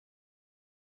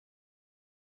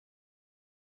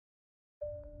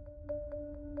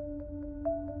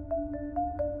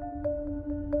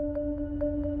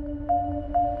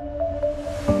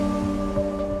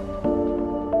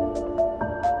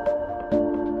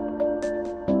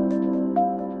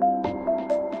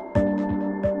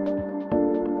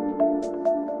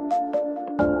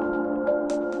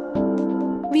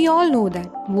We all know that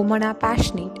women are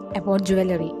passionate about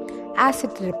jewelry as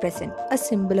it represents a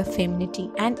symbol of femininity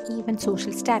and even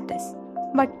social status.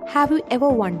 But have you ever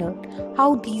wondered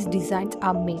how these designs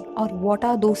are made or what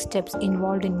are those steps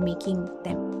involved in making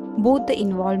them? Both the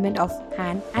involvement of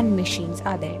hand and machines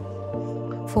are there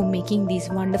for making these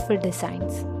wonderful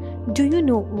designs. Do you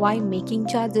know why making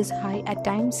charges high at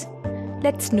times?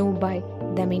 Let's know by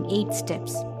them in 8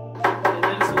 steps.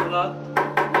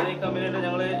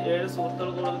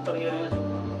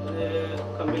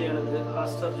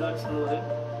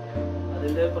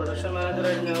 Production manager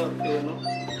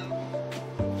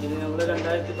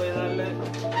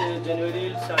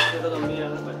January started the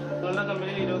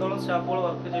company staff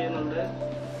work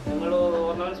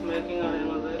ornaments making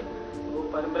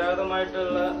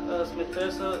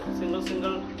smithers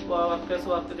single workers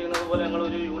work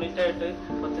unit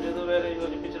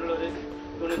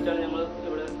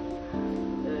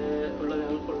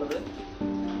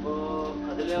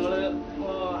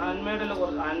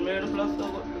handmade plus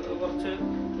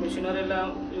machinery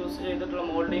use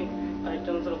molding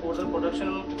items production production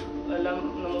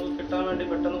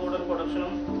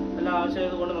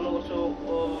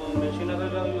machinery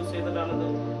use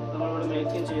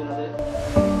making.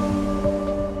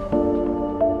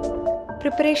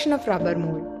 Preparation of rubber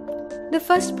mold. The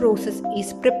first process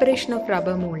is preparation of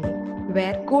rubber molding,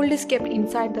 where gold is kept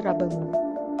inside the rubber mold.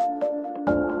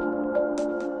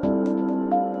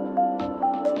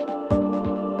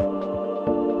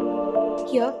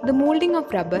 Here, the molding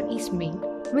of rubber is made,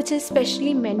 which is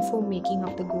specially meant for making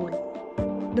of the gold.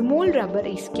 The mold rubber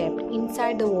is kept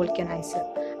inside the vulcanizer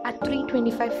at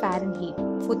 325 Fahrenheit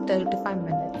for 35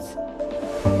 minutes.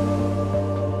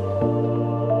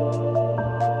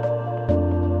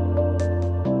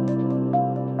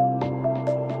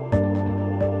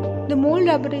 The mold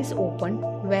rubber is opened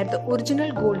where the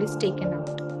original gold is taken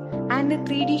out and the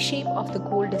 3D shape of the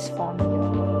gold is formed here.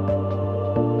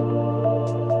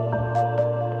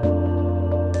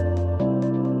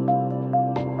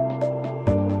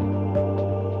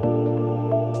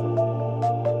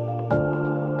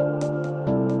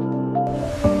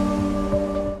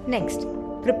 Next,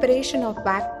 preparation of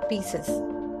wax pieces.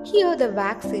 Here the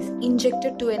wax is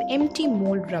injected to an empty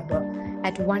mold rubber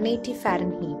at 180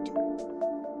 Fahrenheit.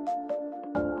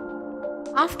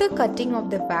 After cutting of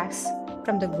the wax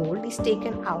from the gold is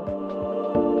taken out.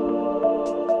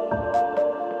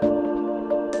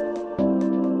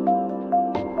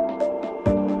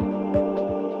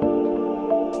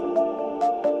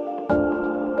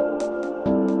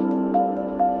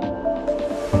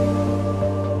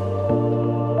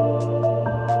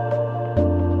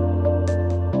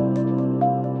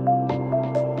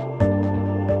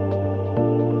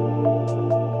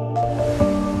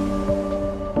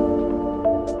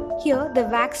 Here, the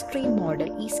wax tray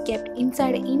model is kept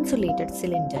inside an insulated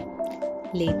cylinder.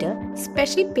 Later,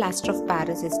 special plaster of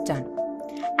Paris is done,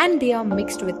 and they are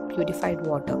mixed with purified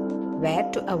water, where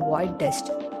to avoid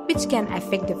dust, which can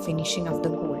affect the finishing of the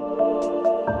gold.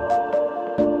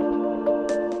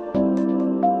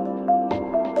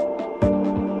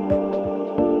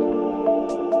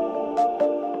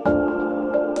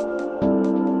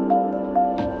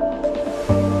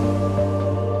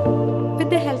 With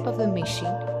the help of the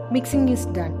machine, mixing is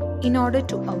done in order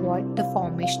to avoid the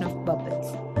formation of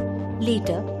bubbles.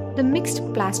 Later, the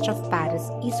mixed plaster of Paris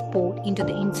is poured into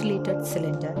the insulated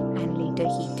cylinder and later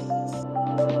heated.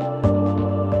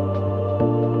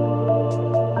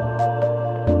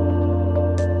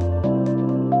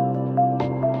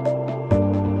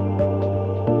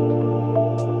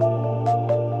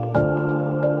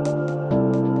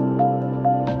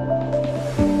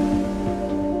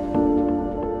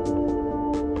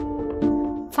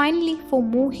 Finally, for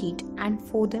more heat and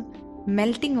for the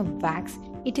melting of wax,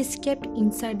 it is kept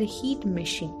inside the heat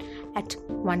machine at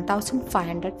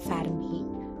 1500 Fahrenheit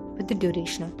with the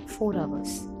duration of 4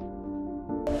 hours.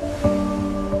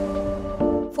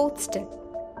 Fourth step,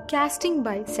 casting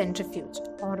by centrifuge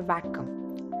or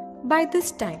vacuum. By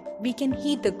this time, we can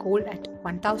heat the gold at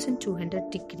 1200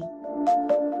 degrees.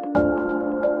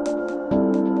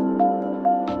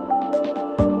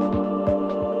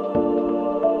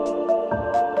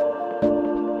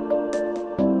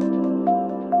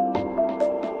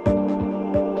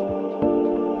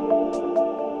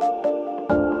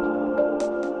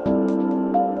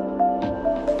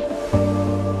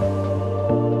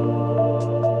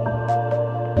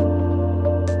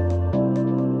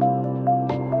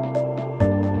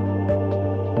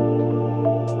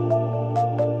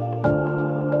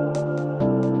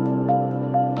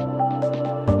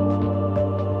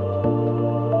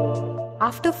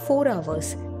 After 4 hours,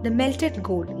 the melted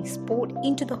gold is poured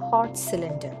into the hot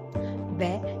cylinder,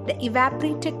 where the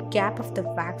evaporated gap of the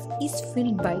wax is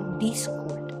filled by this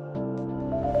gold.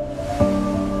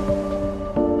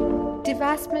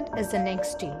 Dewassement is the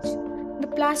next stage.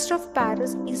 The plaster of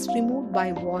Paris is removed by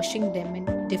washing them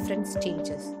in different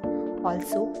stages.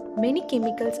 Also, many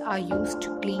chemicals are used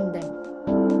to clean them.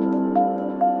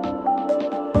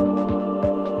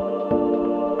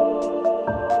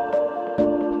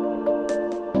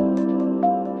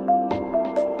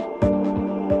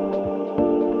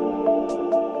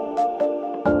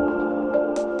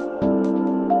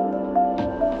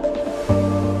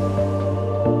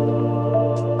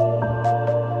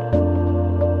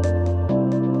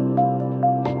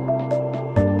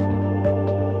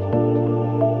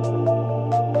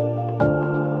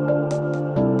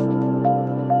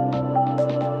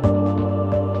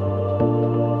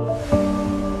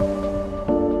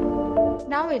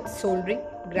 Now it's soldering,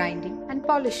 grinding and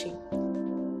polishing.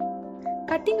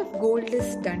 Cutting of gold is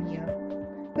done here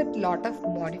with lot of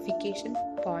modification,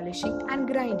 polishing and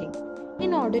grinding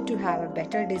in order to have a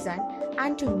better design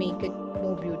and to make it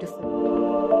more beautiful.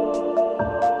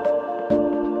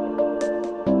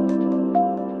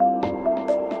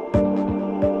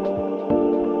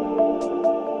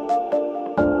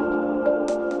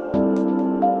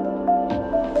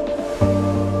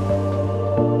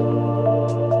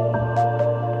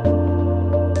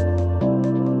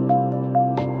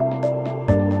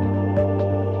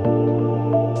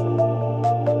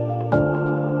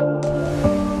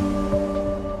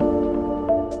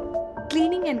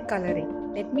 Cleaning and coloring,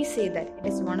 let me say that it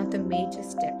is one of the major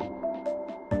steps.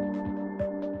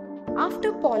 After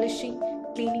polishing,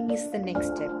 cleaning is the next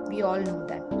step, we all know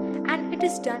that, and it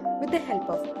is done with the help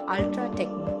of ultra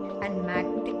technique and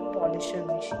magnetic polisher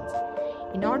machines.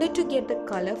 In order to get the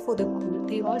color for the gold,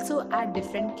 they also add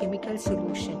different chemical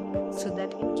solution so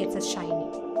that it gets a shiny.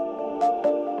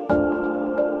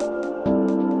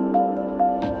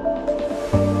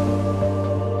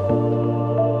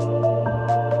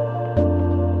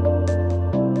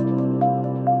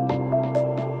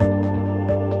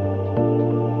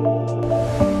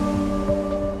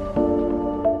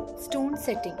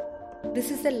 Setting. This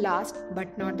is the last but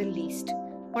not the least,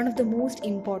 one of the most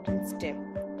important steps.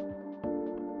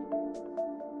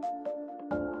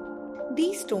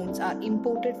 These stones are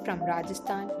imported from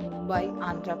Rajasthan, Mumbai,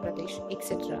 Andhra Pradesh,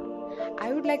 etc.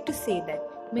 I would like to say that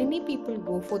many people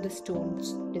go for the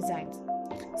stones designs.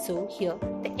 So here,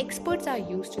 the experts are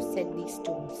used to set these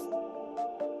stones.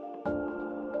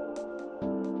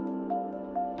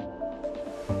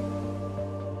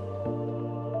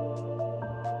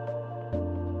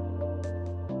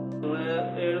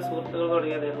 സുഹൃത്തുക്കൾ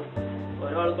തുടങ്ങിയതായിരുന്നു.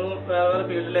 ഒരാൾക്കും വേറെ വേറെ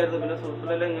ഫീൽഡിലായിരുന്നു. പിന്നെ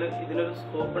സുഹൃത്തുക്കളെല്ലാം ഇങ്ങനെ ഇതിനൊരു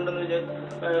scope ഉണ്ടെന്ന്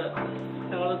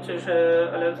ഞങ്ങൾ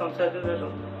എല്ലാവരും സംസാരിച്ചതിന്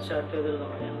ശേഷം സ്റ്റാർട്ട് ചെയ്തിരുന്നു.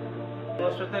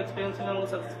 വർഷത്തെ എക്സ്പീരിയൻസിൽ നമുക്ക്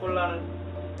സക്സസ്ഫുള്ളാണ്.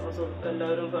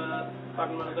 എല്ലാവരും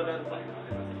പാർട്ട്ണർക്ക്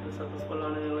എല്ലാവർക്കും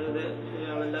സക്സസ്ഫുള്ളാണ്.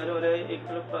 ഞങ്ങളെല്ലാവരും ഒരേ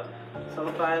ഈക്വൽ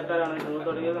സമപ്രായക്കാരാണ്. ഞങ്ങൾ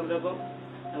തുടങ്ങിയ സംരംഭം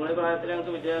ഞങ്ങളുടെ പ്രായത്തിൽ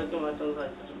ഞങ്ങൾക്ക് വിജയമാക്കി മാറ്റാൻ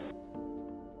സാധിച്ചിട്ടുണ്ട്.